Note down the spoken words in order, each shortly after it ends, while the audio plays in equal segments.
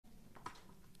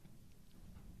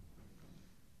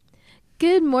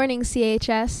Good morning,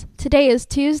 CHS. Today is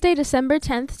Tuesday, December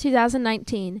 10th,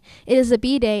 2019. It is a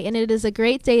B-Day, and it is a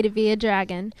great day to be a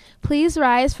dragon. Please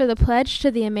rise for the pledge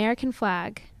to the American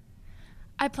flag.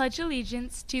 I pledge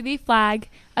allegiance to the flag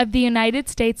of the United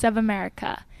States of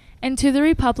America, and to the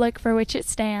republic for which it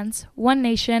stands, one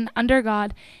nation, under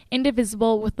God,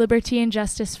 indivisible, with liberty and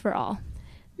justice for all.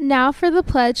 Now for the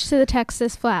pledge to the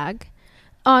Texas flag.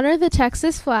 Honor the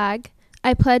Texas flag.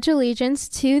 I pledge allegiance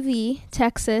to the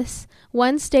Texas,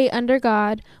 one state under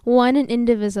God, one and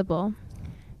indivisible.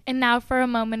 And now for a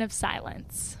moment of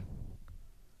silence.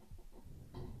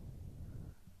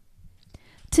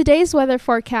 Today's weather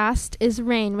forecast is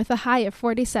rain with a high of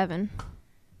 47.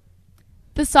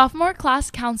 The sophomore class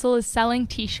council is selling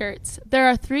t-shirts. There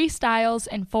are 3 styles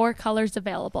and 4 colors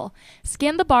available.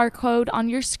 Scan the barcode on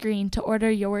your screen to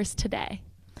order yours today.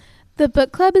 The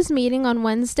book club is meeting on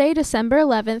Wednesday, December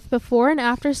 11th before and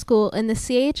after school in the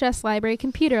CHS Library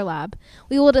Computer Lab.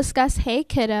 We will discuss Hey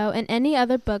Kiddo and any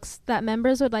other books that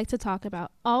members would like to talk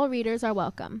about. All readers are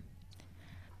welcome.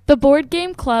 The board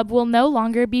game club will no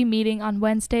longer be meeting on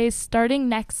Wednesdays starting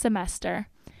next semester.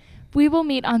 We will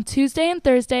meet on Tuesday and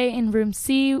Thursday in room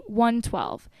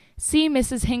C112. See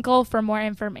Mrs. Hinkle for more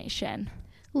information.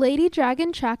 Lady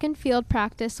Dragon Track and Field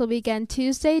practice will begin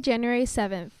Tuesday, January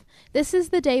 7th. This is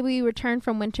the day we return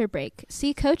from winter break.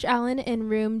 See Coach Allen in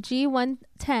room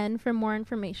G110 for more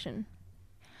information.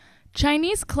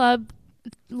 Chinese Club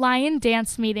Lion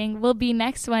Dance meeting will be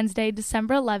next Wednesday,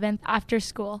 December 11th after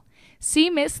school. See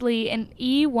Miss Lee in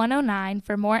E109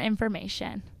 for more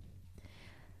information.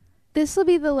 This will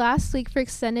be the last week for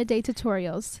extended day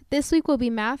tutorials. This week will be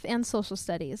math and social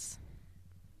studies.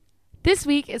 This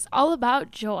week is all about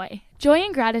joy. Joy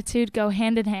and gratitude go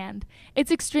hand in hand.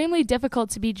 It's extremely difficult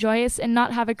to be joyous and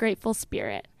not have a grateful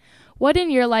spirit. What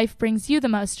in your life brings you the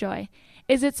most joy?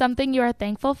 Is it something you are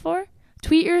thankful for?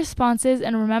 Tweet your responses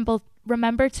and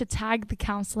remember to tag the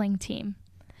counseling team.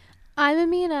 I'm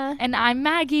Amina. And I'm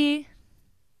Maggie.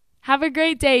 Have a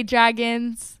great day,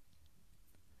 dragons.